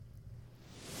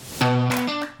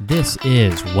This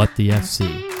is What the FC.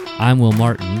 I'm Will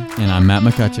Martin. And I'm Matt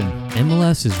McCutcheon.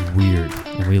 MLS is weird,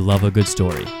 and we love a good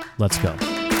story. Let's go.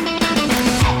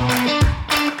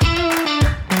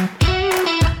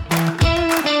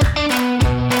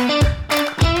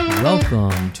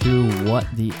 Welcome to What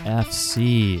the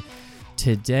FC.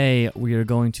 Today, we are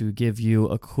going to give you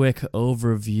a quick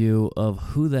overview of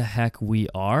who the heck we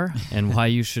are and why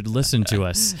you should listen to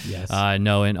us. Yes.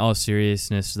 No, in all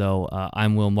seriousness, though,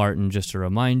 I'm Will Martin, just to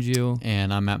remind you.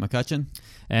 And I'm Matt McCutcheon.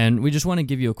 And we just want to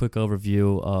give you a quick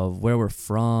overview of where we're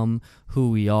from,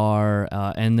 who we are,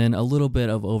 and then a little bit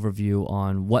of overview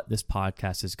on what this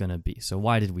podcast is going to be. So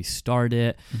why did we start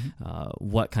it?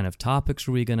 What kind of topics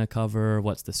are we going to cover?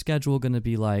 What's the schedule going to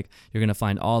be like? You're going to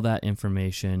find all that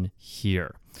information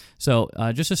here. So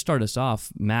just to start us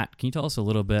off, Matt, can you tell us a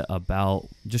little bit about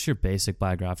just your basic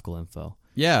biographical info?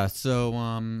 Yeah, so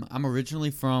I'm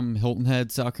originally from Hilton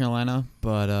Head, South Carolina,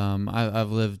 but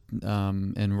I've lived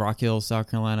in Rock Hill, South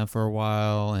Carolina for a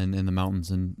while, and in the mountains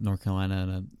in North Carolina, in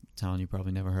a town you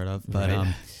probably never heard of. But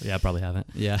right. Yeah, I probably haven't.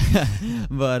 Yeah,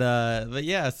 but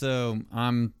yeah, so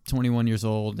I'm 21 years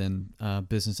old and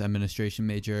business administration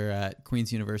major at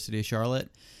Queen's University of Charlotte.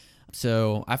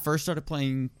 So I first started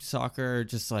playing soccer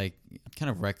just like kind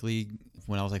of rec league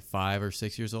when I was like 5 or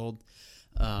 6 years old.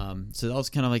 So that was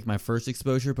kind of like my first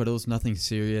exposure, but it was nothing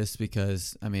serious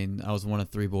because, I mean, I was one of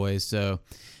 3 boys. So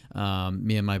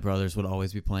me and my brothers would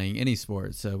always be playing any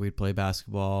sport. So we'd play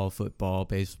basketball, football,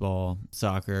 baseball,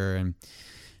 soccer.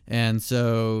 And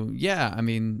so, yeah, I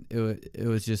mean, it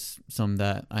was just something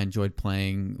that I enjoyed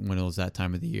playing when it was that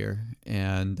time of the year.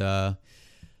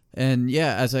 And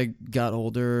yeah, as I got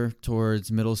older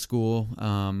towards middle school,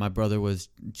 my brother was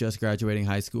just graduating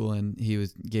high school, and he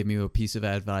gave me a piece of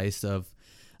advice of,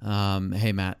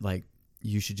 hey, Matt, like,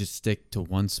 you should just stick to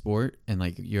one sport, and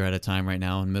like you're at a time right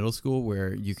now in middle school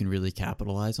where you can really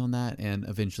capitalize on that and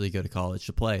eventually go to college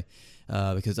to play,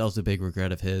 because that was a big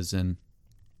regret of his. And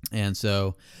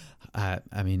so, I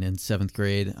mean, in 7th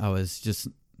grade, I was just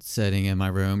sitting in my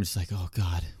room just like, oh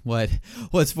God,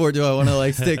 what sport do I want to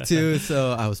like stick to?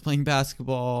 So I was playing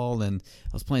basketball, and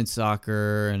I was playing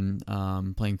soccer,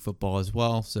 and playing football as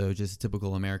well. So just a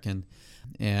typical American.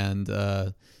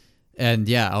 And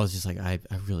yeah, I was just like, I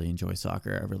really enjoy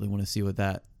soccer. I really want to see what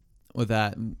that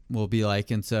will be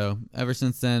like. And so ever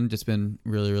since then, just been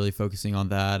really, really focusing on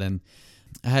that. And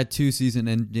I had 2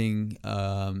 season-ending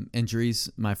injuries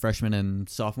my freshman and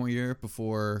sophomore year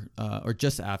before or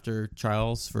just after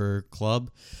trials for club.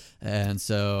 And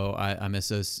so I missed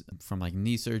those from like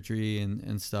knee surgery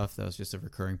and stuff. That was just a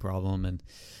recurring problem. And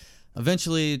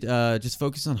eventually just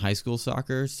focused on high school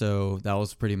soccer. So that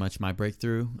was pretty much my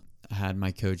breakthrough. I had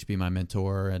my coach be my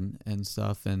mentor and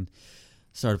stuff, and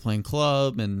started playing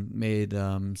club and made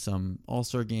some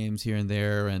all-star games here and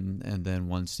there, and then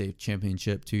won state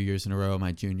championship 2 years in a row,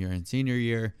 my junior and senior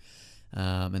year.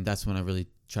 And that's when I really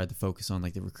tried to focus on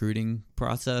like the recruiting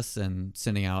process and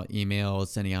sending out emails,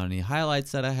 sending out any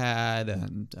highlights that I had,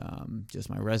 and just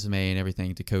my resume and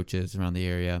everything to coaches around the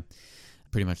area,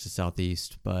 pretty much the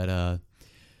Southeast. But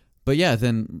yeah,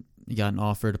 then got an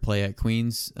offer to play at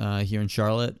Queens here in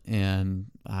Charlotte, and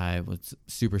I was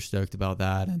super stoked about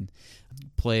that, and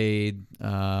played,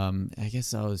 I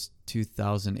guess that was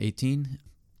 2018,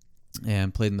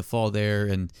 and played in the fall there,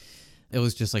 and it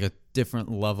was just like a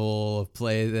different level of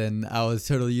play than I was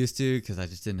totally used to, because I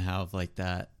just didn't have like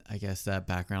that, I guess, that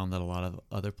background that a lot of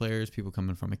other players, people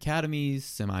coming from academies,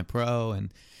 semi-pro,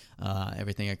 and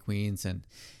everything at Queens, and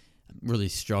really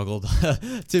struggled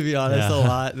to be honest, a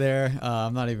lot there.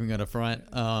 I'm not even gonna front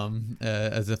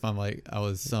as if I'm like I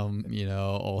was some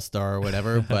all-star or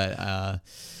whatever,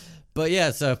 but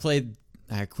yeah, so I played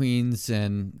at Queens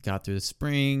and got through the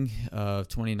spring of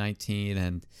 2019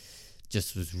 and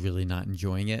just was really not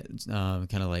enjoying it.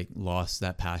 Kind of like lost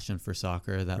that passion for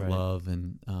soccer, that love,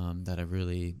 and that I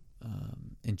really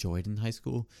enjoyed in high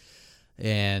school.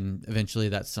 And eventually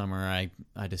that summer,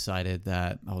 I decided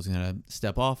that I was going to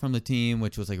step off from the team,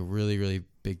 which was like a really, really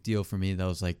big deal for me. That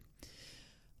was like,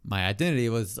 my identity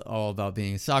was all about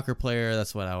being a soccer player.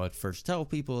 That's what I would first tell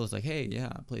people. It was like, hey, yeah,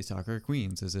 I play soccer at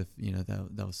Queens, as if,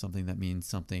 that was something that means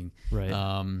something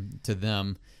to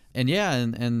them. And yeah,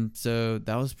 and so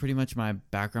that was pretty much my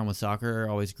background with soccer. I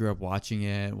always grew up watching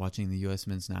the U.S.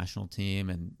 men's national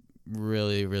team, and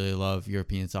really, really love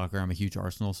European soccer. I'm a huge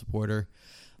Arsenal supporter,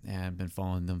 and I've been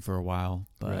following them for a while.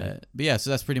 But yeah, so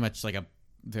that's pretty much like a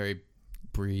very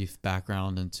brief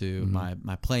background into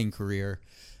my playing career,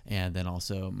 and then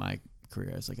also my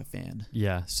career as like a fan.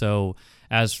 Yeah. So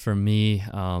as for me,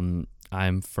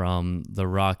 I'm from the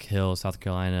Rock Hill, South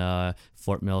Carolina,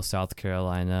 Fort Mill, South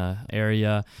Carolina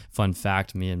area. Fun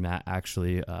fact, me and Matt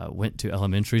actually went to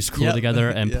elementary school together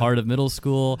and part of middle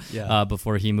school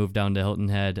before he moved down to Hilton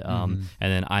Head. And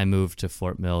then I moved to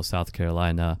Fort Mill, South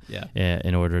Carolina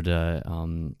in order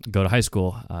to go to high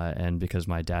school and because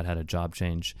my dad had a job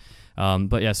change.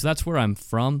 But yeah, so that's where I'm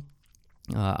from.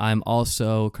 I'm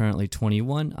also currently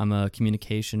 21. I'm a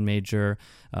communication major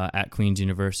at Queen's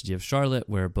University of Charlotte,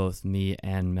 where both me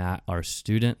and Matt are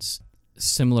students.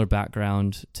 Similar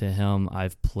background to him.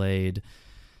 I've played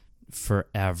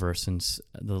forever, since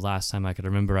the last time I could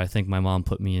remember. I think my mom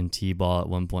put me in t-ball at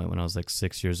one point when I was like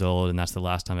 6 years old, and that's the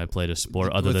last time I played a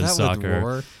sport other than soccer. With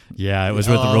Roar? Yeah, it was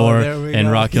with Roar in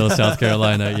Rock Hill, South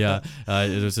Carolina.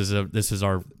 This is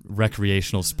our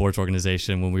recreational sports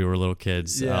organization when we were little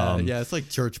kids. It's like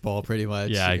church ball pretty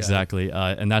much. Yeah, exactly.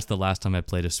 And that's the last time I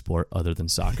played a sport other than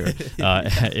soccer.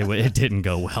 It didn't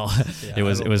go well. It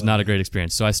was not a great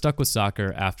experience. So I stuck with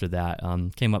soccer after that.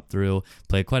 Came up through,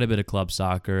 played quite a bit of club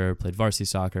soccer, played varsity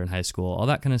soccer in high school, all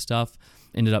that kind of stuff.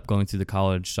 Ended up going through the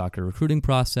college soccer recruiting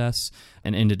process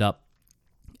and ended up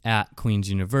at Queen's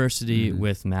University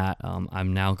with Matt.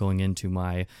 I'm now going into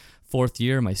my fourth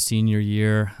year, my senior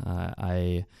year.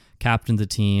 I captained the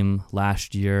team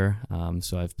last year,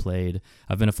 so I've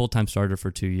been a full-time starter for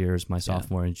 2 years, my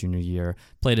sophomore and junior year.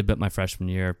 Played a bit my freshman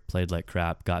year, played like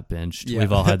crap, got benched.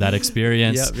 We've all had that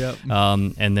experience.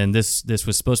 And then this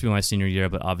was supposed to be my senior year,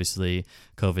 but obviously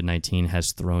COVID-19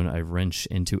 has thrown a wrench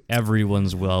into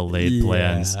everyone's well-laid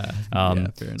plans.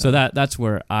 So that's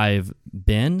where I've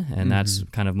been, and that's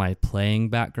kind of my playing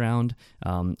background.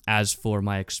 As for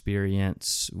my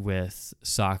experience with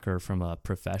soccer from a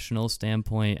professional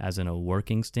standpoint, as in a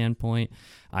working standpoint,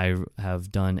 I have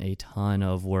done a ton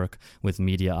of work with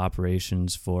media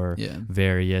operations for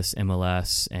various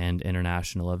MLS and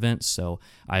international events. So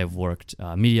I have worked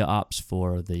media ops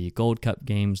for the Gold Cup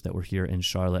games that were here in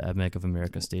Charlotte at Bank of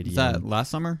America Stadium. Was that last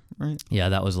summer, right? Yeah,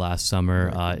 that was last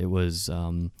summer. It was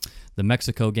the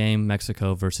Mexico game,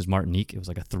 Mexico versus Martinique. It was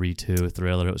like a 3-2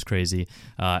 thriller. It was crazy.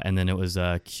 And then it was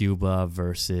Cuba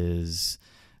versus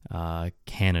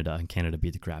Canada, and Canada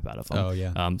beat the crap out of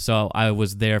them. So I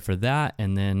was there for that,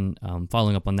 and then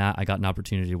following up on that, I got an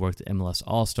opportunity to work the MLS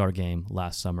All-Star game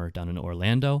last summer down in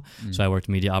Orlando. So I worked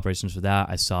media operations for that.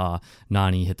 I saw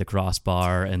Nani hit the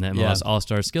crossbar in the MLS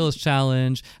All-Star Skills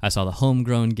Challenge. I saw the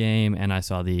homegrown game, and I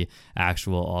saw the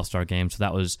actual All-Star game. So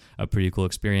that was a pretty cool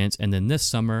experience. And then this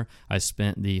summer, I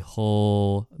spent the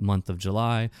whole month of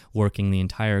July working the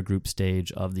entire group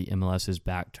stage of the MLS's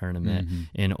back tournament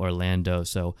in Orlando.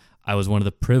 So I was one of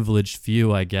the privileged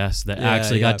few, I guess, that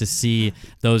actually got to see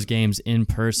those games in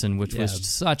person, which was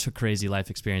such a crazy life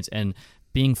experience. And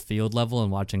being field level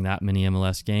and watching that many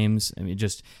MLS games, I mean, it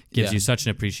just gives you such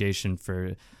an appreciation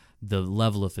for the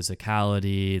level of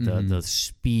physicality, the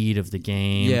speed of the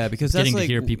game. Yeah, because getting that's to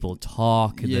hear people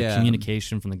talk, the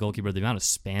communication from the goalkeeper, the amount of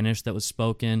Spanish that was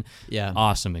spoken. Yeah.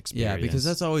 Awesome experience. Yeah, because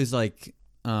that's always like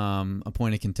a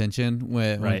point of contention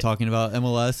when talking about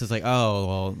MLS. It's like, oh,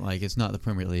 well, like it's not the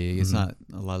Premier League, it's not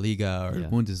La Liga or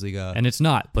Bundesliga, and it's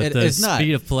not. But the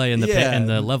speed of play and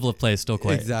the level of play is still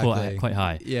quite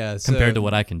high. Yeah, compared to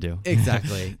what I can do.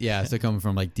 Exactly. Yeah. So coming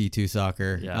from like D2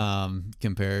 soccer,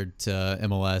 compared to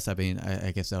MLS, I mean,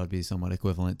 I guess that would be somewhat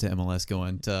equivalent to MLS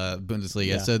going to Bundesliga.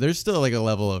 Yeah. So there's still like a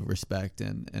level of respect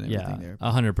and everything there.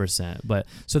 100%. But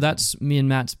so that's me and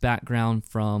Matt's background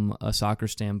from a soccer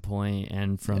standpoint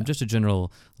and from just a general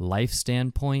life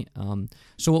standpoint.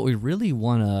 So what we really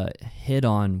want to hit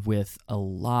on with a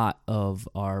lot of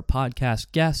our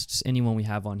podcast guests, anyone we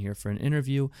have on here for an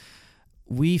interview,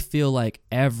 we feel like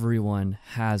everyone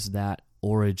has that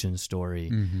origin story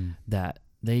that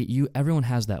everyone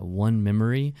has that one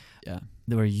memory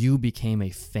where you became a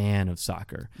fan of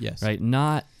soccer. Yes. Right?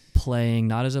 Not playing,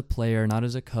 not as a player, not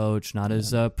as a coach, not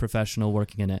as a professional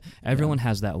working in it. Everyone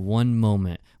has that one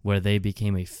moment where they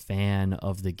became a fan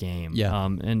of the game. Yeah.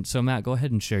 And so Matt, go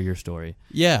ahead and share your story.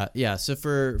 Yeah. So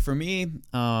for me,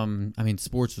 I mean,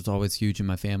 sports was always huge in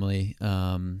my family.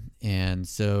 And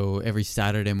so every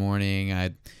Saturday morning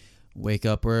I'd wake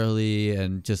up early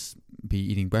and just be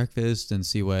eating breakfast and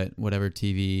see whatever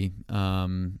TV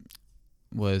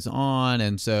was on.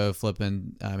 And so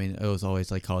flipping, I mean, it was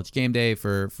always like college game day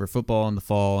for football in the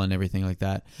fall and everything like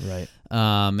that. Right.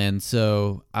 And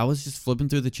so I was just flipping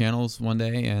through the channels one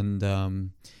day, and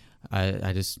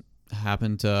I just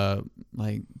happened to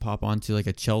like pop onto like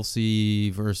a Chelsea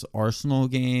versus Arsenal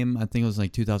game. I think it was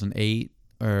like 2008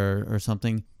 or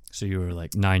something. So you were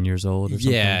like 9 years old or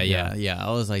something? Yeah.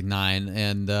 I was like 9,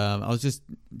 and I was just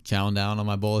chowing down on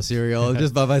my bowl of cereal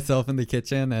just by myself in the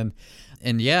kitchen,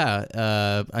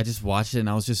 I just watched it, and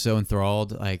I was just so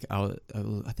enthralled. Like I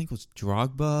think it was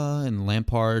Drogba and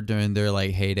Lampard during their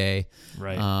like heyday,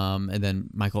 Right. And then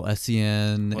Michael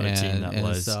Essien What a team that and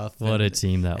was. stuff. What a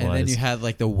team that was. And then you had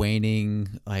like the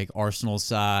waning like Arsenal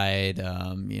side,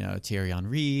 Thierry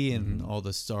Henry and all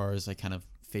the stars like kind of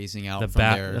phasing out from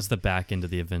there. That's the back end of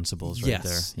the Invincibles right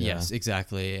there. Yeah. Yes,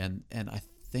 exactly. And I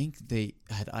think they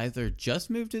had either just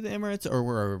moved to the Emirates or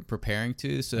were preparing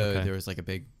to. So there was like a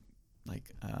big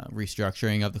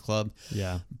restructuring of the club.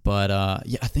 Yeah. But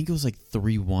I think it was like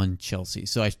 3-1 Chelsea.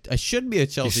 So I should be a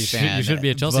Chelsea fan. You should be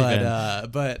a Chelsea fan.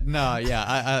 But no,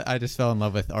 yeah, I just fell in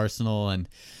love with Arsenal, and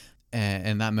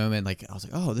that moment, like I was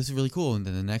like, oh, this is really cool. And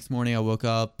then the next morning I woke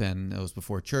up and it was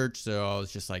before church, so I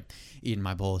was just like eating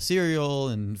my bowl of cereal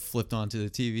and flipped onto the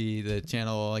TV, the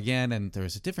channel again, and there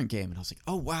was a different game, and I was like,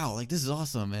 oh wow, like this is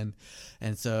awesome.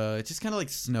 And so it just kind of like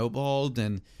snowballed,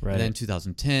 and then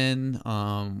 2010,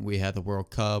 we had the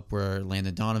World Cup where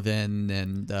Landon Donovan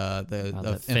and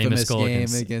the infamous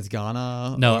game against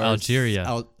Ghana. No,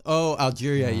 Algeria.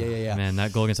 Algeria. Yeah. Man,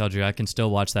 that goal against Algeria, I can still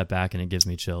watch that back and it gives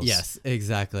me chills. Yes,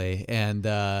 exactly. And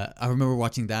I remember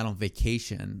watching that on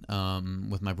vacation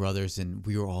with my brothers, and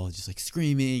we were all just like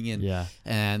screaming,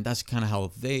 and that's kind of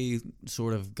how they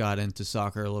sort of got into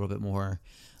soccer a little bit more.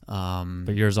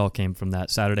 But yours all came from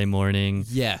that Saturday morning.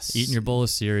 Yes. Eating your bowl of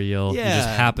cereal. Yeah. You just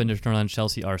happened to turn on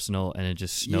Chelsea Arsenal, and it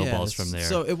just snowballs from there.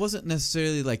 So it wasn't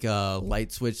necessarily like a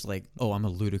light switch, like, oh, I'm a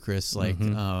ludicrous, like,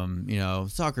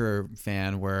 soccer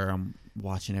fan where I'm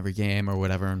watching every game or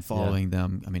whatever and following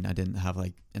them. I mean, I didn't have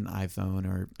like an iPhone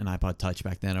or an iPod Touch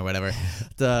back then or whatever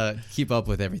to keep up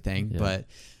with everything. But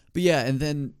yeah, and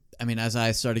then, I mean, as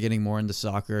I started getting more into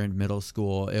soccer in middle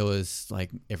school, it was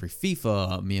like every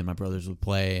FIFA, me and my brothers would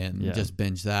play and just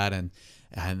binge that. And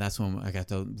that's when I got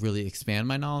to really expand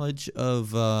my knowledge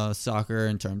of soccer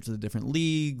in terms of the different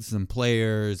leagues and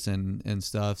players and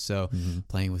stuff. So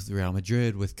playing with Real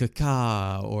Madrid with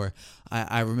Kaká, or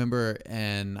I remember,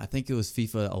 and I think it was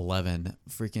FIFA 11,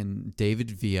 freaking David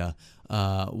Villa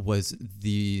was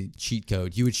the cheat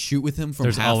code. You would shoot with him from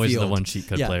half field. There's always the one cheat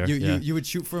code player. You would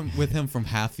shoot with him from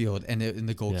half field, and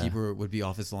the goalkeeper would be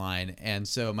off his line. And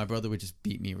so my brother would just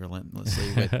beat me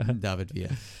relentlessly with David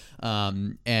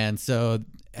Villa. And so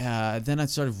then I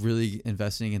started really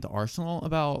investing into Arsenal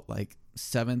about like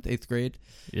 7th, 8th grade.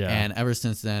 Yeah. And ever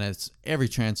since then, it's every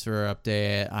transfer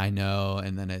update I know,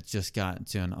 and then it just got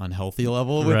to an unhealthy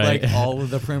level with like all of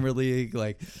the Premier League.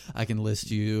 Like I can list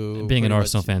you. Being an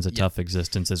Arsenal fan's a tough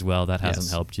existence as well. That hasn't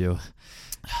helped you.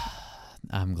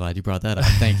 I'm glad you brought that up.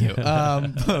 Thank you.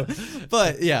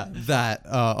 But yeah, that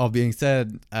all being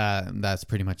said, that's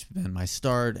pretty much been my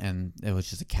start, and it was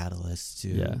just a catalyst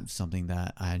to something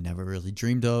that I never really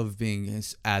dreamed of being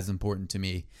as important to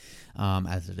me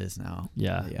as it is now.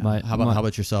 Yeah. How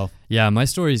about yourself? Yeah, my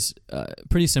story's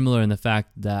pretty similar in the fact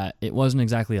that it wasn't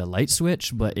exactly a light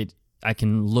switch, but I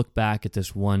can look back at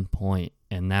this one point,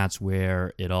 and that's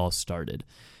where it all started.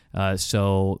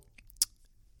 So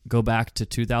go back to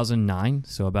 2009,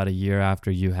 so about a year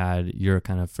after you had your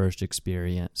kind of first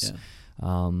experience.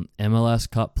 MLS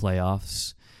Cup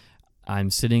playoffs.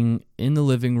 I'm sitting in the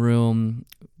living room,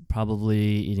 probably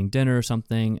eating dinner or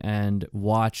something, and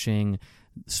watching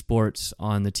sports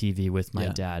on the TV with my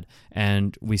dad.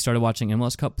 And we started watching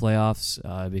MLS Cup playoffs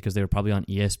because they were probably on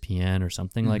ESPN or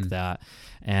something like that.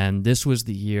 And this was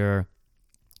the year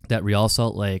that Real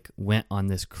Salt Lake went on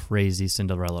this crazy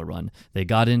Cinderella run. They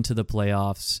got into the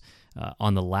playoffs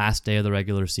on the last day of the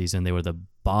regular season. They were the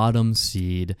bottom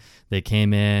seed. They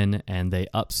came in and they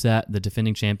upset the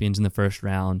defending champions in the first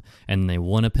round, and they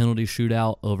won a penalty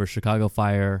shootout over Chicago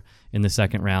Fire in the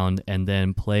second round, and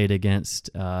then played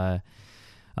against the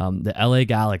LA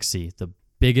Galaxy, the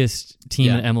biggest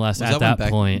team in MLS at that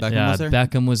point.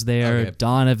 Beckham was there. Okay.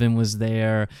 Donovan was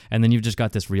there. And then you've just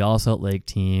got this Real Salt Lake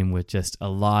team with just a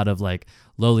lot of like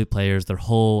lowly players. Their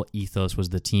whole ethos was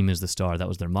the team is the star. That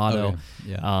was their motto.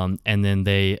 Okay. And then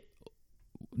they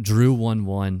drew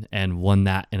 1-1 and won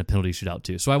that in a penalty shootout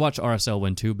too. So I watched RSL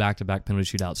win 2 back-to-back penalty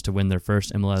shootouts to win their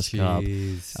first MLS Cup.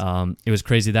 It was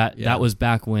crazy. That was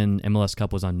back when MLS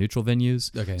Cup was on neutral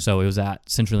venues. Okay. So it was at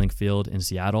CenturyLink Field in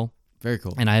Seattle. Very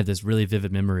cool. And I have this really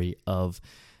vivid memory of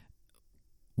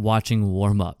watching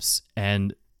warm-ups,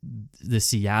 and the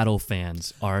Seattle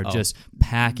fans are just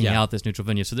packing out this neutral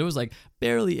venue. So there was like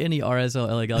barely any RSL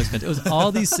LA Galaxy fans. It was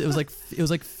all these. It was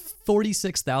like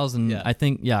 46,000. Yeah. I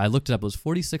think. Yeah, I looked it up. It was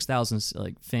 46,000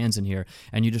 like fans in here,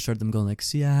 and you just heard them going like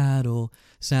Seattle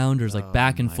Sounders, like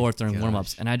back and my forth during gosh.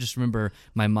 warm-ups. And I just remember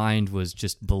my mind was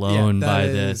just blown by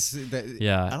this.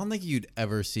 Yeah. I don't think you'd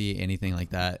ever see anything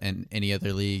like that in any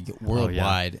other league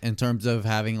worldwide in terms of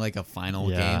having like a final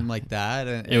game like that.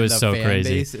 And it was the so fan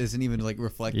crazy. Base isn't even like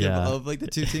reflective of like the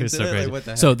two It teams was in so it. crazy. Like, what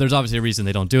the heck? So there's obviously a reason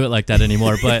they don't do it like that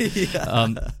anymore. But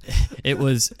it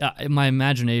was my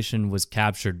imagination was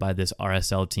captured by this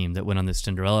RSL team that went on this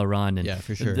Cinderella run, and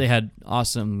for sure. they had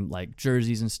awesome like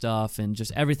jerseys and stuff, and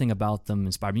just everything about them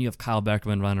inspired me. You have Kyle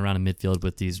Beckerman running around in midfield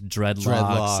with these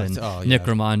dreadlocks and Nick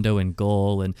Raimondo in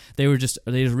goal, and they just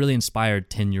really inspired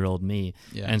 10-year-old me.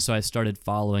 And so I started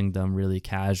following them really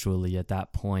casually at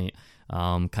that point.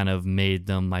 Kind of made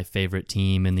them my favorite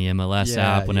team in the MLS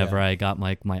app whenever I got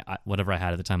my whatever I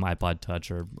had at the time, iPod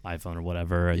Touch or iPhone or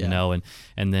whatever, you know,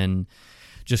 and then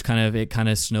just it kind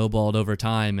of snowballed over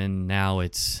time, and now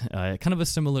it's kind of a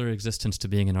similar existence to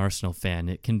being an Arsenal fan.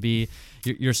 It can be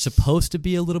you're supposed to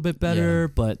be a little bit better,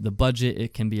 but the budget,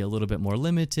 it can be a little bit more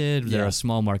limited. They're a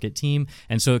small market team,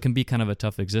 and so it can be kind of a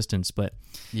tough existence. But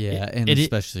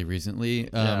especially recently,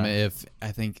 if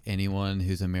I think anyone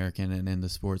who's American and in the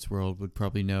sports world would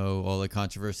probably know all the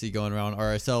controversy going around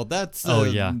RSL. That's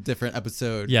a different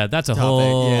episode. Yeah, that's a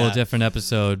whole different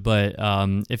episode. But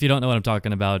if you don't know what I'm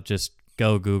talking about, just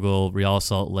go Google Real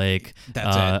Salt Lake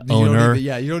owner.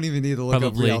 You don't even need to look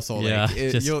up Real Salt Lake.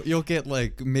 Yeah, you'll get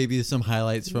like maybe some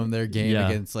highlights from their game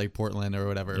against like Portland or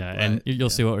whatever. Yeah, and you'll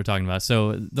see what we're talking about.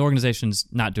 So the organization's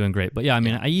not doing great, but I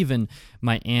mean,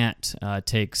 my aunt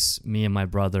takes me and my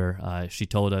brother. She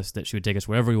told us that she would take us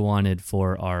wherever we wanted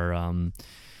for our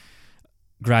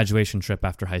graduation trip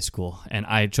after high school, and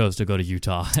I chose to go to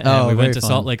Utah. And we went to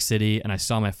Salt Lake City, and I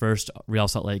saw my first Real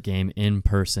Salt Lake game in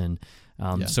person.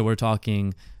 So we're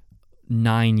talking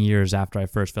 9 years after I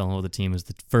first fell in love with the team is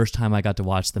the first time I got to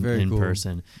watch them in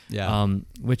person.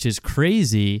 Which is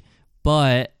crazy,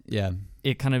 but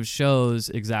it kind of shows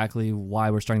exactly why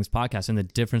we're starting this podcast, and the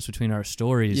difference between our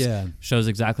stories shows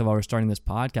exactly why we're starting this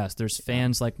podcast. There's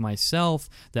fans like myself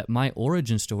that my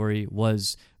origin story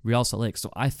was Real Salt Lake.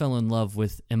 So I fell in love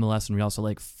with MLS and Real Salt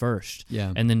Lake first.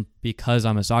 And then because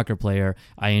I'm a soccer player,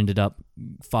 I ended up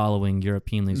following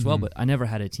European leagues as well, but I never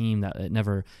had a team that it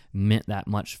never meant that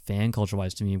much fan culture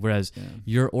wise to me. Whereas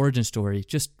your origin story,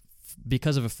 just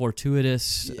because of a fortuitous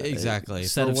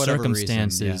set of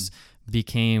circumstances,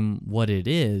 became what it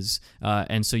is.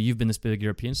 And so you've been this big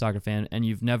European soccer fan, and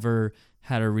you've never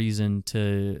had a reason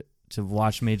to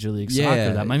watch Major League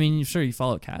Soccer. I mean, sure, you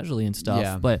follow it casually and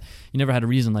stuff, but you never had a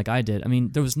reason like I did. I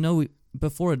mean, there was no...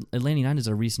 Before, Atlanta United is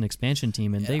a recent expansion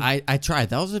team, and I tried.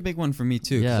 That was a big one for me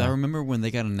too, because I remember when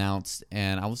they got announced,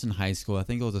 and I was in high school. I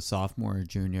think it was a sophomore or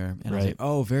junior, and I was like,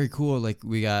 "Oh, very cool!" Like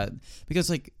because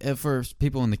like for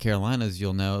people in the Carolinas,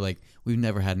 you'll know, like we've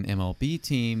never had an MLB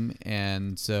team,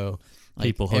 and so like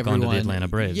people hook onto the Atlanta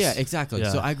Braves. Yeah, exactly.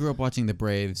 So I grew up watching the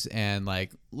Braves, and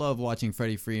like love watching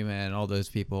Freddie Freeman and all those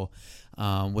people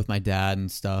with my dad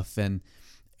and stuff, and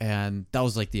that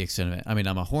was like the extent of it. I mean,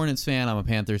 I'm a Hornets fan. I'm a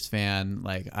Panthers fan.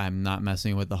 Like, I'm not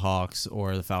messing with the Hawks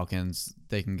or the Falcons.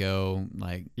 They can go,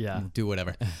 like, do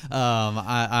whatever.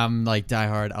 I'm like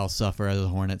diehard. I'll suffer as a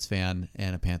Hornets fan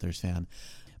and a Panthers fan.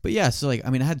 But yeah, so like,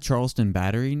 I mean, I had Charleston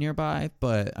Battery nearby,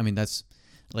 but I mean, that's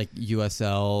like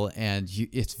USL, and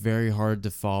it's very hard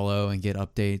to follow and get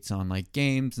updates on like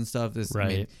games and stuff. I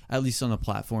mean, at least on the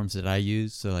platforms that I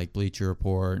use, so like Bleacher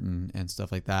Report and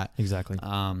stuff like that. Exactly.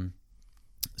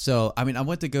 So, I mean, I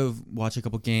went to go watch a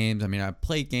couple games. I mean, I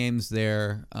played games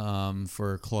there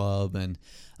for a club, and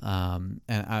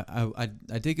I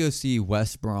did go see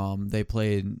West Brom. They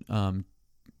played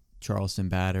Charleston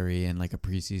Battery in like a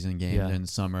preseason game in the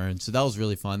summer, and so that was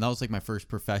really fun. That was like my first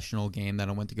professional game that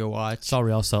I went to go watch. Saw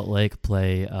Real Salt Lake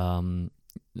play.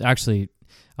 Actually,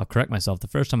 I'll correct myself. The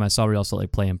first time I saw Real Salt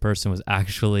Lake play in person was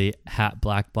actually at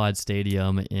Blackbaud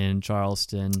Stadium in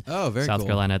Charleston, South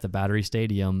Carolina, at the Battery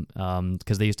Stadium,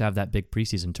 because they used to have that big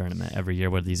preseason tournament every year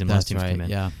where these MLS teams come in.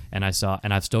 Yeah. And I've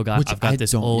got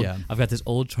this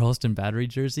old Charleston Battery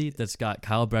jersey that's got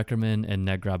Kyle Beckerman and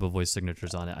Ned Grabovoy's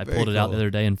signatures on it. I pulled it out the other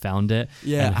day and found it.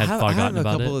 Yeah, and had forgotten about it. I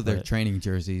have a couple of their training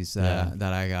jerseys that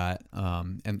I got,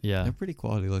 and they're pretty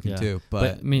quality looking too.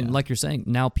 But I mean, like you're saying,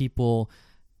 now people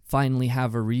finally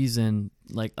have a reason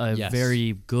like a Yes.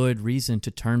 very good reason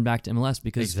to turn back to MLS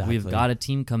because we've Exactly. got a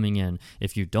team coming in.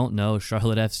 If you don't know,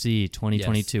 Charlotte FC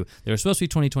 2022. They were supposed to be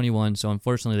 2021, so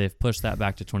unfortunately they've pushed that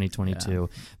back to 2022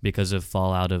 because of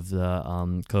fallout of the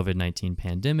COVID-19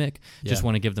 pandemic. Just Yeah.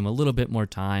 want to give them a little bit more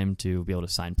time to be able to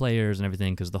sign players and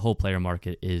everything because the whole player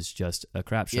market is just a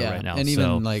crap show right now. And so,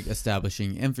 even like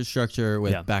establishing infrastructure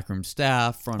with Yeah. backroom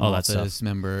staff, front All that office stuff.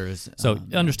 members. So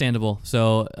understandable.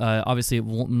 So obviously it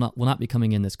will not be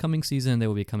coming in this coming season. They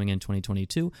will be coming in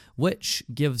 2022, which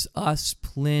gives us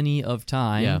plenty of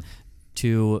time Yeah.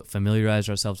 to familiarize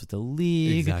ourselves with the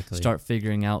league, Exactly. start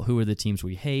figuring out who are the teams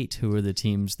we hate, who are the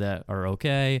teams that are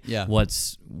okay, Yeah.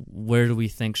 where do we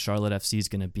think Charlotte FC is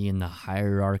going to be in the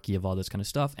hierarchy of all this kind of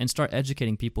stuff, and start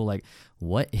educating people like,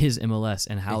 what is MLS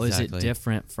and how is Exactly. it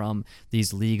different from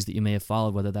these leagues that you may have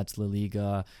followed, whether that's La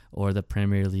Liga or the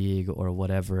Premier League or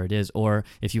whatever it is, or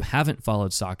if you haven't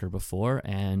followed soccer before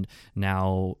and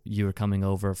now you're coming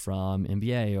over from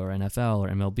NBA or NFL or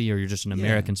MLB, or you're just an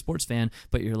American sports fan,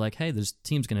 but you're like, hey, this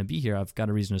team's going to be here. I've got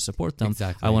a reason to support them.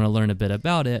 Exactly. I want to learn a bit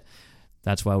about it.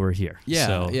 That's why we're here. Yeah,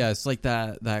 So, it's like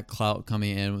that clout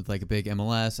coming in with like a big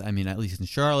MLS. I mean, at least in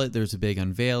Charlotte, there's a big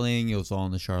unveiling. It was all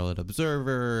in the Charlotte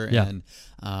Observer, Yeah.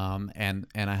 and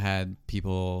I had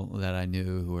people that I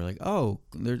knew who were like, "Oh,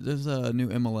 there's a new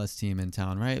MLS team in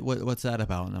town, right? What's that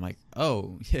about?" And I'm like,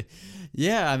 "Oh,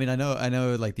 yeah. I mean, I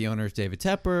know like the owner is David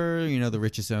Tepper, the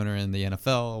richest owner in the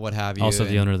NFL, what have you. also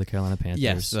the owner of the Carolina Panthers.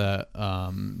 Yes,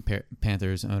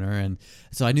 Panthers owner, and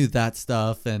so I knew that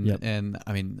stuff, and Yep. and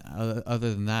I mean,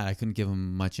 other than that, I couldn't give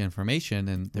them much information,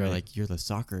 and they're Right. like, "You're the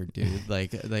soccer dude,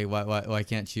 like why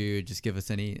can't you just give us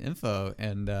any info?"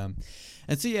 And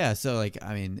so yeah, so like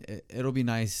I mean, it'll be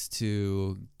nice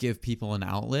to give people an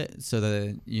outlet so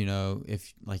that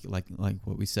if like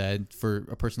what we said, for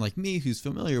a person like me who's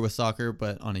familiar with soccer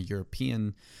but on a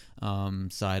European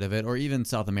side of it, or even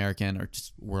South American or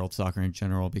just world soccer in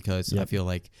general, because I Yep. feel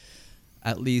like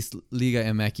at least Liga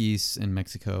MX in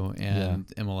Mexico and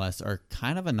MLS are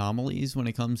kind of anomalies when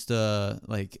it comes to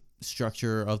like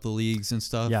structure of the leagues and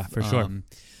stuff. Yeah, for sure.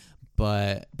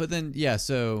 But then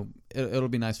so it'll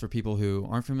be nice for people who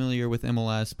aren't familiar with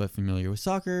MLS but familiar with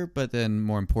soccer. But then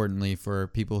more importantly for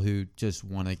people who just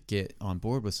want to get on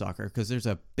board with soccer, because there's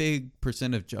a big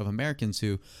percentage of Americans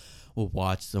who will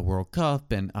watch the World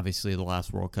Cup, and obviously the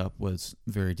last World Cup was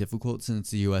very difficult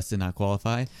since the U.S. did not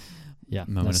qualify. Yeah,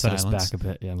 Moment that of set us silence. back a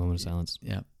bit. Yeah, moment of silence.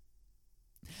 Yeah.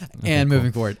 Okay, And cool.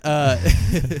 moving forward,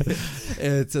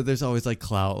 so there's always like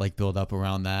clout like build up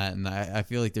around that, and I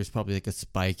feel like there's probably like a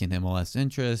spike in MLS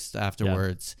interest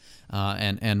afterwards,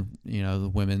 and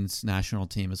the women's national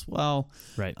team as well.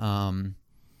 Right.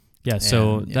 Yeah,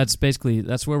 so and, yeah.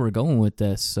 that's where we're going with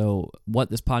this. So what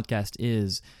this podcast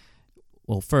is,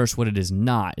 well, first, what it is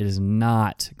not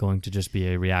going to just be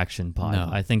a reaction pod. No.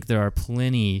 I think there are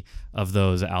plenty of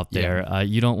those out there.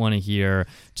 You don't want to hear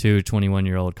two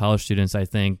 21-year-old college students, I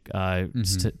think,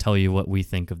 tell you what we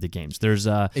think of the games. There's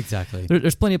Exactly.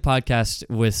 there's plenty of podcasts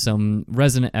with some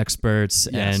resident experts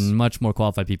Yes. and much more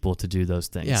qualified people to do those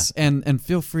things. Yeah, and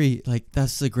feel free. Like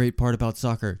that's the great part about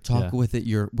soccer. Talk with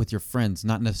your friends,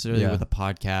 not necessarily Yeah. with a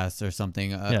podcast or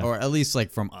something, or at least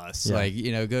like from us. Yeah.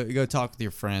 Like go talk with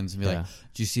your friends and be like,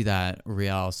 "Did you see that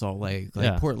Real Salt Lake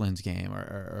Portland's game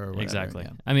or whatever?" Exactly.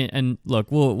 Yeah. I mean, and look,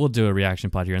 we'll do a reaction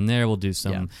pod here and there. We'll do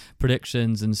some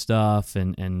predictions and stuff,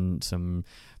 and some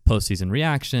postseason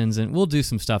reactions, and we'll do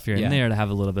some stuff here and there to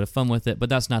have a little bit of fun with it. But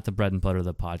that's not the bread and butter of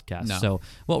the podcast. No. So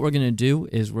what we're gonna do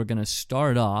is we're gonna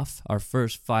start off our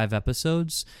first 5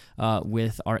 episodes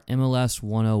with our MLS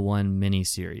 101 mini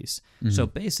series. So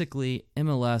basically,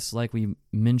 MLS, like we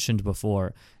mentioned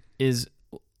before, is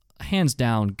hands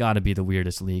down got to be the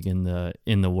weirdest league in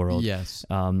the world. Yes.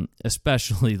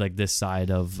 Especially like this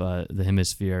side of the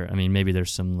hemisphere. I mean, maybe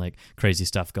there's some like crazy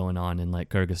stuff going on in like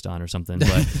Kyrgyzstan or something,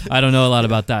 but I don't know a lot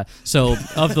about that. So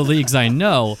of the leagues I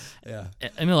know,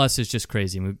 MLS is just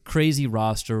crazy. I mean, crazy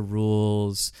roster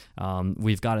rules.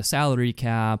 We've got a salary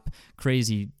cap,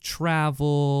 crazy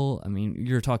travel. I mean,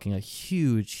 you're talking a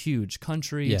huge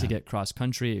country to get cross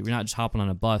country. You're not just hopping on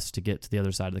a bus to get to the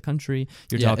other side of the country.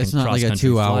 You're talking it's not like a cross-country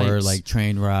 2-hour flights. like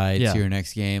train ride to your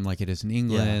next game like it is in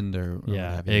England or what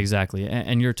have you. Exactly.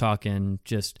 And you're talking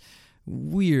just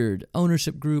weird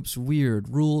ownership groups, weird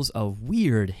rules, a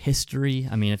weird history.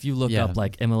 I mean, if you look up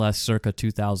like MLS circa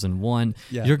 2001,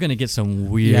 you're going to get some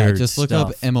weird just look stuff.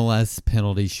 up MLS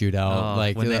penalty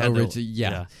shootout When they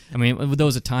had I mean, there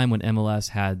was a time when MLS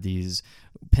had these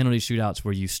penalty shootouts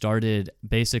where you started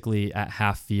basically at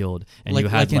half field and like, you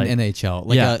had like an NHL.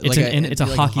 It's a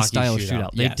like hockey style shootout.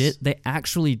 Yes. They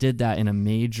actually did that in a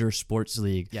major sports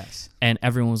league. Yes. And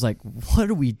everyone was like, what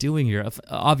are we doing here?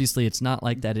 Obviously, it's not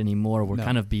like that anymore. We're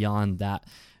kind of beyond that.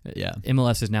 Yeah.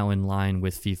 MLS is now in line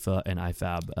with FIFA and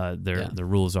IFAB. Their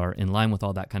rules are in line with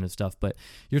all that kind of stuff. But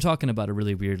you're talking about a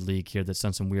really weird league here that's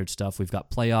done some weird stuff. We've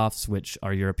got playoffs, which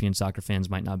our European soccer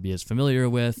fans might not be as familiar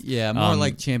with. Yeah, more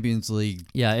like Champions League.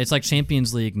 Yeah, it's like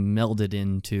Champions League melded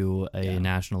into a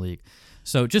national league.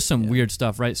 So just some weird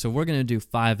stuff, right? So we're going to do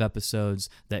 5 episodes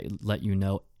that let you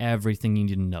know everything you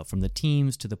need to know, from the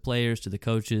teams to the players to the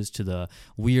coaches to the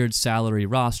weird salary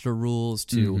roster rules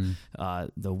to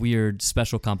the weird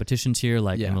special competitions here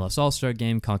like MLS All-Star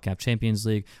Game, CONCACAF Champions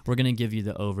League. We're going to give you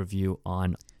the overview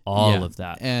on all of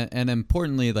that. And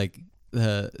importantly, like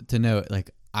to note,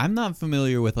 like I'm not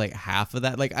familiar with like half of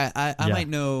that. Like I might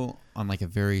know on like a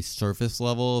very surface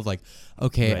level of like,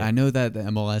 okay, I know that the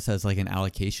MLS has like an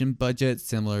allocation budget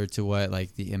similar to what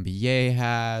like the NBA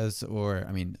has, or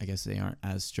I mean, I guess they aren't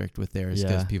as strict with theirs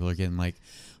because people are getting like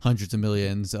hundreds of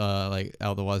millions like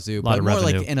out the wazoo. But more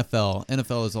like NFL.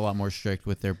 NFL is a lot more strict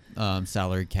with their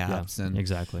salary caps and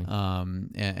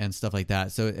and stuff like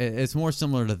that. So it's more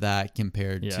similar to that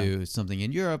compared to something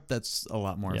in Europe that's a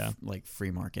lot more like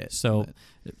free market. So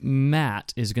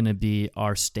Matt is going to be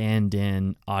our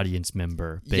stand-in audience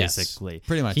member, basically. Yes,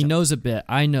 pretty much. He knows a bit.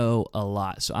 I know a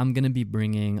lot. So I'm going to be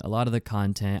bringing a lot of the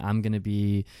content. I'm going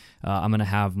to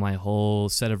have my whole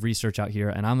set of research out here,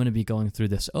 and I'm going to be going through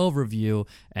this overview,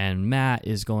 and Matt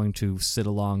is going to sit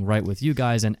along right with you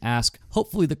guys and ask,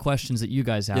 hopefully, the questions that you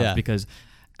guys have, because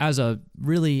as a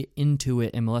really into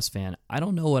it MLS fan, I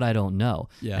don't know what I don't know.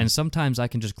 Yeah. And sometimes I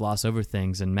can just gloss over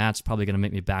things, and Matt's probably going to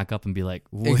make me back up and be like,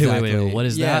 wait, what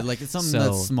is that? Yeah, like it's something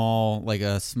that's small, like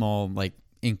a small like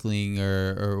inkling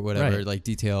or whatever, like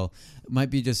detail. It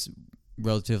might be just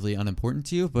relatively unimportant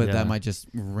to you, but that might just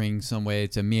ring some way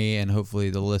to me and hopefully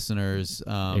the listeners'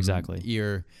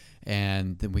 ear.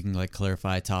 And then we can like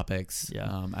clarify topics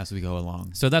as we go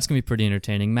along. So that's going to be pretty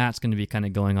entertaining. Matt's going to be kind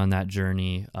of going on that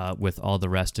journey with all the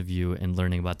rest of you and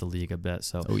learning about the league a bit.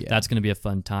 So that's going to be a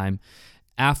fun time.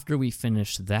 After we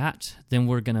finish that, then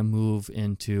we're going to move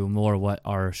into more what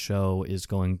our show is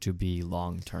going to be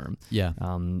long term. Yeah.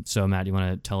 So Matt, you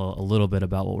want to tell a little bit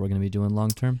about what we're going to be doing long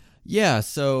term? Yeah.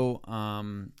 So,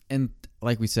 and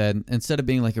like we said, instead of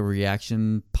being like a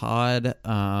reaction pod,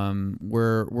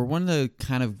 we're wanting to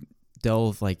kind of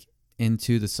delve like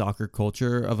into the soccer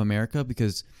culture of America,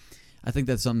 because I think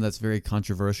that's something that's very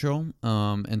controversial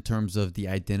in terms of the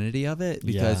identity of it,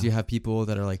 because you have people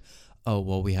that are like, oh,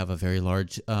 well, we have a very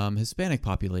large Hispanic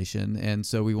population, and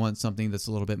so we want something that's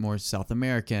a little bit more South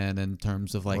American in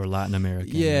terms of like... Or Latin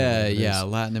American. Yeah,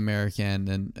 Latin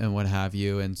American and what have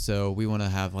you. And so we want to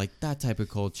have like that type of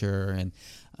culture, and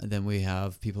then we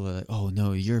have people that are like, oh,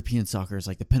 no, European soccer is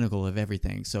like the pinnacle of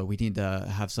everything, so we need to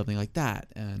have something like that.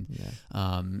 And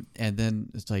and then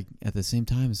it's like, at the same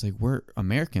time, it's like, we're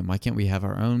American. Why can't we have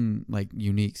our own like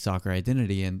unique soccer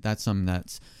identity? And that's something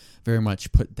that's very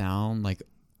much put down, like,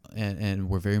 and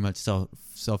we're very much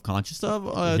self-conscious of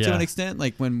to an extent.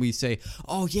 Like when we say,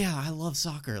 oh yeah, I love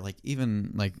soccer, like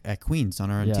even like at Queens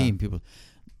on our own team, people,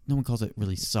 no one calls it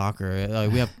really soccer.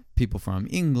 We have people from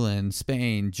England,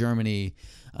 Spain, Germany,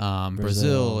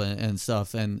 Brazil and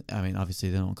stuff, and I mean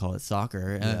obviously they don't call it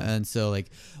soccer, and so like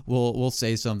we'll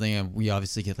say something and we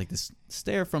obviously get like this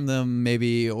stare from them,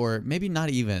 maybe, or maybe not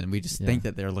even, we just think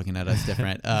that they're looking at us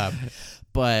different.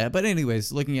 But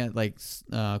anyways, looking at like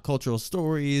cultural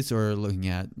stories, or looking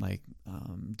at like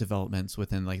developments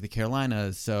within like the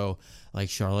Carolinas. So like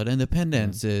Charlotte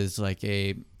Independence is like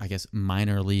a, I guess,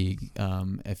 minor league,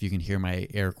 if you can hear my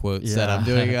air quotes that I'm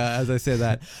doing as I say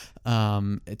that,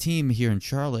 a team here in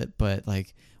Charlotte. But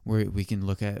like we can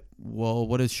look at, well,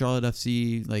 what does Charlotte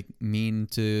FC like mean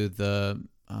to the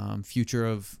future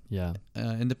of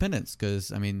Independence?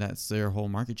 Because I mean that's their whole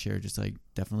market share just like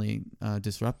definitely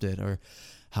disrupted. Or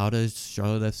how does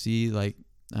Charlotte FC like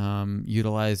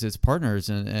utilize its partners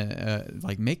and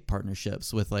like make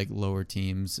partnerships with like lower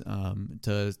teams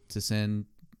to send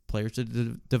players to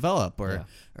develop or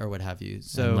what have you.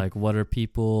 So and like, what are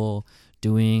people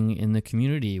doing in the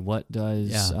community? What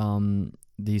does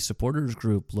the supporters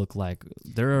group look like?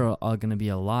 There are going to be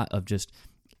a lot of just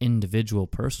individual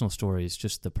personal stories,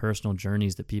 just the personal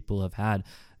journeys that people have had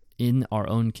in our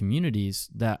own communities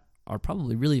that are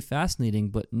probably really fascinating,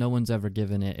 but no one's ever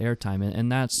given it airtime.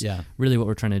 And that's really what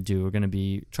we're trying to do. We're going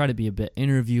to try to be a bit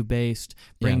interview based,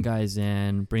 bring guys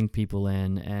in, bring people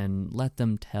in, and let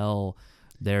them tell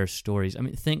their stories. I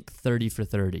mean, think 30 for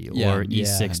 30 Yeah, or yeah.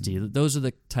 E60. Those are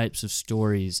the types of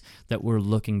stories that we're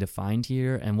looking to find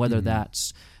here. And whether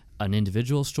that's an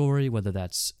individual story, whether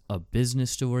that's a business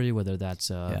story, whether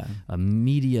that's a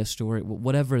media story,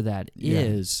 whatever that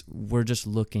is, we're just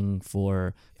looking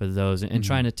for those and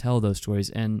trying to tell those stories.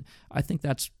 And I think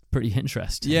that's pretty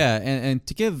interesting. Yeah, and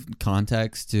to give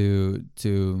context to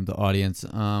the audience,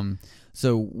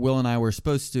 so Will and I were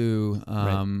supposed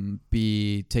to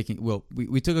be taking. Well,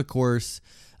 we took a course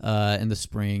in the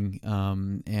spring,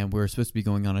 and we were supposed to be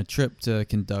going on a trip to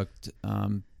conduct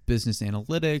business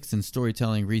analytics and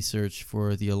storytelling research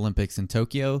for the Olympics in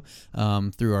Tokyo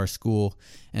through our school.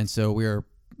 And so we were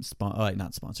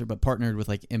not sponsored, but partnered with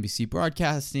like NBC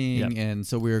Broadcasting. And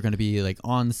so we were going to be like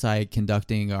on site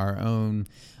conducting our own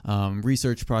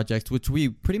research projects, which we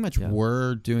pretty much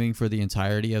were doing for the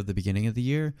entirety of the beginning of the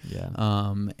year.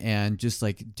 And just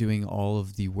like doing all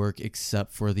of the work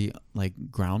except for the like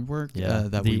groundwork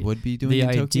that we would be doing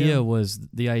in Tokyo.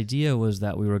 The idea was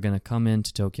that we were going to come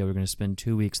into Tokyo. We were going to spend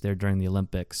 2 weeks there during the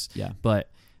Olympics.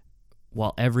 But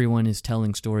while everyone is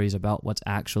telling stories about what's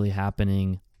actually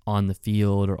happening on the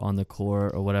field or on the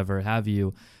court or whatever have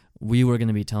you, we were going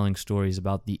to be telling stories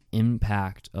about the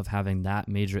impact of having that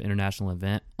major international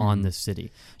event on the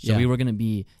city. So we were going to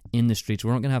be in the streets.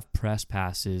 We weren't going to have press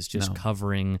passes just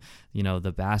covering,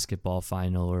 the basketball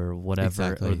final or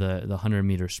whatever, or the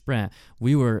 100-meter sprint.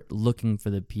 We were looking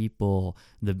for the people,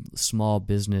 the small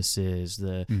businesses,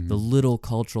 the little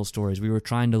cultural stories. We were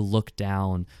trying to look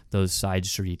down those side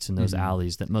streets and those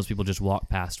alleys that most people just walk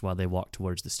past while they walk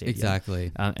towards the stadium.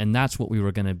 Exactly. And that's what we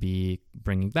were going to be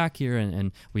bringing back here.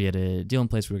 And we had a deal in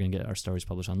place. We were going to get our stories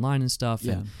published online and stuff.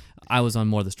 And I was on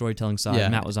more of the storytelling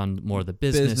side. Matt was on more of the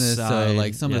business side. So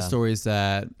like some of the stories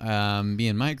that me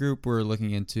and my group were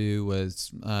looking into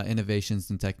was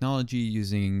innovations in technology,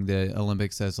 using the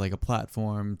Olympics as like a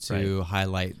platform to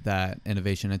highlight that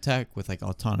innovation in tech with like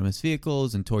autonomous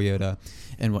vehicles and Toyota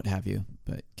and what have you.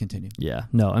 But continue. Yeah,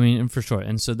 no, I mean, for sure.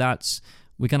 And so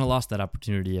we kind of lost that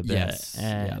opportunity a bit,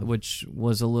 which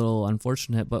was a little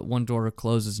unfortunate, but one door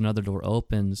closes, another door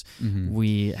opens.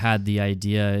 We had the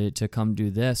idea to come do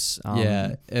this.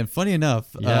 And funny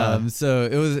enough, so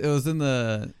it was in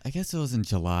I guess it was in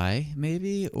July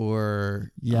maybe,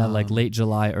 or... like late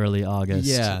July, early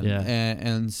August.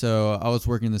 And so I was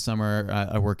working this summer.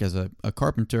 I work as a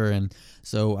carpenter, and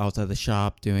so I was at the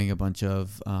shop doing a bunch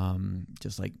of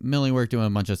just like milling work, doing a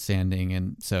bunch of sanding,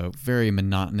 and so very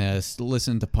monotonous.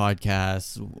 Listen to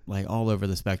podcasts like all over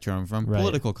the spectrum, from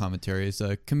political commentaries,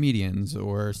 comedians,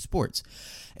 or sports,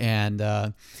 and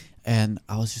I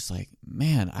was just like,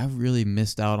 man, I really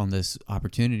missed out on this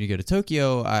opportunity to go to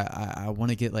Tokyo. I want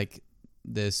to get like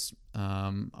this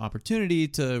opportunity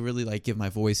to really like give my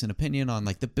voice and opinion on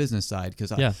like the business side,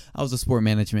 because I was a sport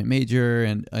management major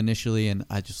and initially, and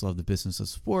I just love the business of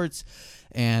sports,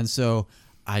 and so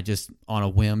I just on a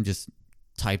whim just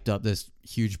typed up this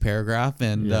huge paragraph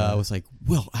and was like,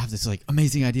 Will, I have this like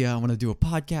amazing idea. I want to do a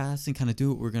podcast and kind of do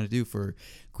what we're going to do for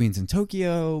Queens in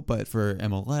Tokyo, but for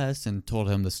MLS, and told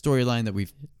him the storyline that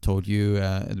we've told you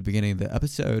at the beginning of the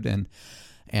episode. And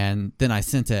then I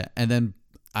sent it. And then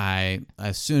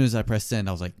as soon as I pressed send,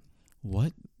 I was like,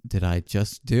 what did I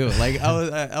just do? Like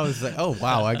I was like, oh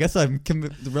wow, I guess I'm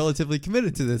relatively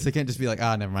committed to this. I can't just be like,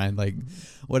 never mind, like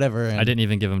whatever. And I didn't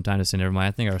even give him time to say never mind.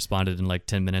 I think I responded in like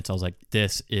 10 minutes. I was like,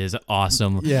 this is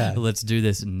awesome. Let's do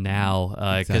this now.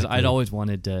 Because I'd always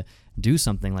wanted to do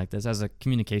something like this as a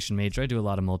communication major. I do a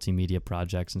lot of multimedia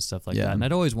projects and stuff like that, and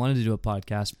I'd always wanted to do a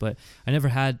podcast, but I never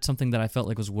had something that I felt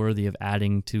like was worthy of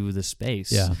adding to the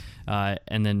space.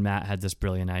 And then Matt had this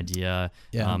brilliant idea,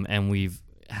 and we've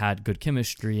had good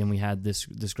chemistry, and we had this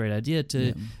great idea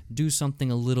to do something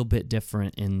a little bit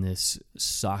different in this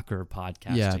soccer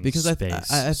podcasting because space.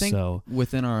 I think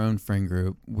within our own friend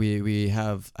group, we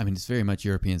have, I mean, it's very much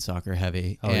European soccer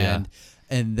heavy, and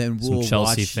then we'll some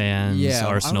Chelsea watch, fans,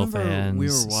 Arsenal fans. We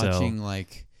were watching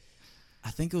like,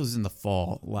 I think it was in the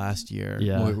fall last year.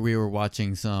 We were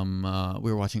watching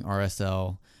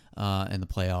RSL in the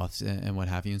playoffs and what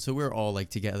have you, and so we were all like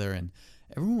together, and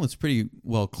everyone was pretty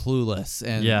well clueless,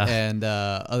 and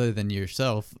other than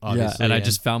yourself, obviously. And I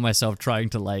just found myself trying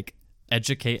to like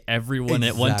educate everyone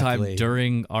at one time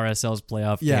during RSL's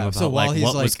playoff game about so like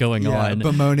what was going on,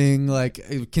 bemoaning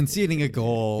like conceding a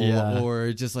goal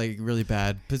or just like really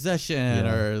bad possession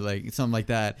or like something like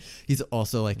that. He's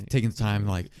also like taking the time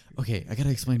like, okay, I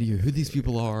gotta explain to you who these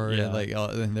people are and like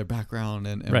and their background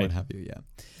and what have you.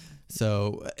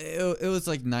 So it was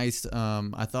like nice.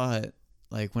 I thought,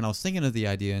 like, when I was thinking of the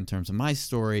idea in terms of my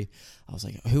story, I was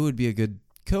like, who would be a good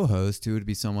co-host? Who would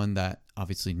be someone that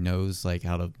obviously knows like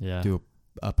how to do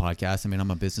a podcast. I mean,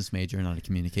 I'm a business major, not a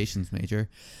communications major.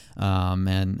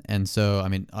 And so, I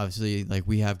mean, obviously, like,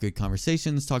 we have good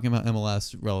conversations talking about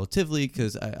MLS relatively,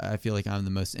 because I feel like I'm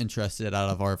the most interested out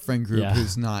of our friend group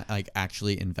who's not like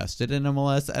actually invested in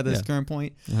MLS at this current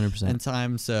point 100% in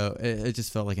time. So it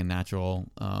just felt like a natural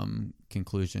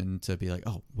conclusion to be like,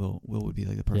 oh, Will would be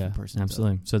like the perfect person.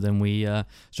 Absolutely. So then we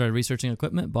started researching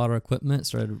equipment, bought our equipment,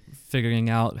 started figuring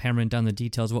out, hammering down the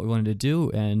details of what we wanted to do,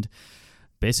 and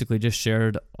basically just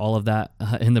shared all of that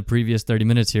in the previous 30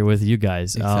 minutes here with you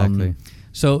guys. Exactly.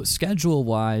 So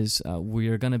schedule-wise, we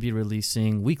are going to be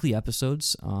releasing weekly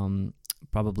episodes,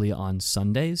 probably on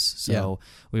Sundays. So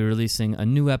we're releasing a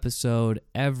new episode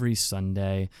every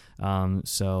Sunday.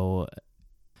 So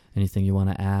anything you want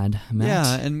to add, Matt?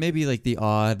 Yeah, and maybe like the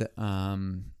odd,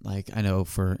 like I know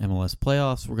for MLS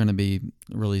playoffs, we're going to be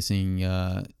releasing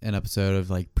an episode of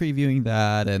like previewing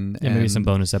that and maybe some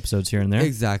bonus episodes here and there.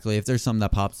 Exactly. If there's something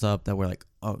that pops up that we're like,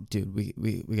 oh, dude,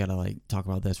 we got to like talk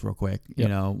about this real quick. You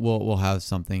know, we'll have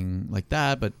something like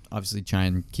that, but obviously try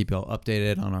and keep you all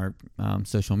updated on our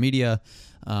social media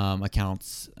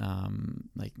accounts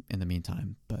like in the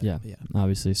meantime. But yeah,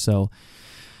 obviously. So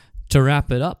to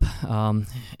wrap it up,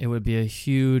 it would be a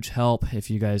huge help if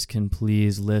you guys can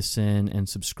please listen and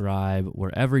subscribe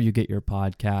wherever you get your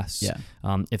podcasts.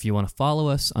 If you want to follow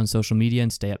us on social media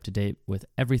and stay up to date with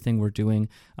everything we're doing,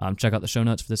 check out the show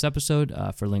notes for this episode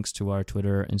for links to our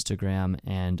Twitter, Instagram,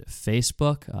 and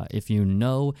Facebook. If you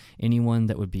know anyone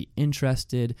that would be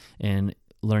interested in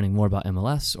learning more about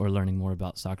MLS or learning more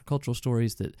about soccer cultural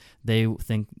stories that you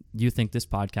think this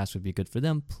podcast would be good for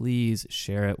them, please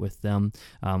share it with them.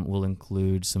 We'll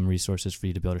include some resources for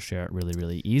you to be able to share it really,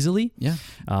 really easily.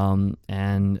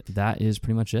 And that is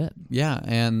pretty much it.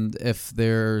 And if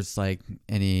there's like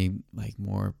any like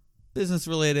more business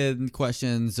related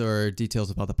questions or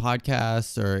details about the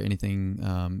podcast or anything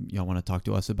y'all want to talk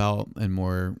to us about and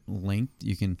more linked,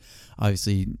 you can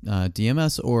obviously DM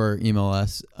us or email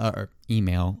us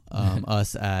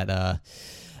us at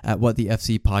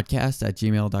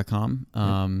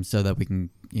whatthefcpodcast@gmail.com so that we can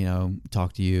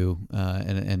talk to you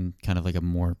in kind of like a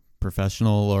more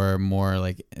professional or more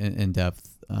like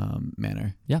in-depth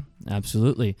manner. Yeah,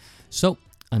 absolutely. So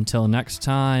until next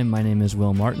time, my name is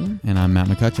Will Martin. And I'm Matt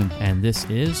McCutcheon. And this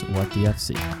is What the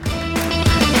FC.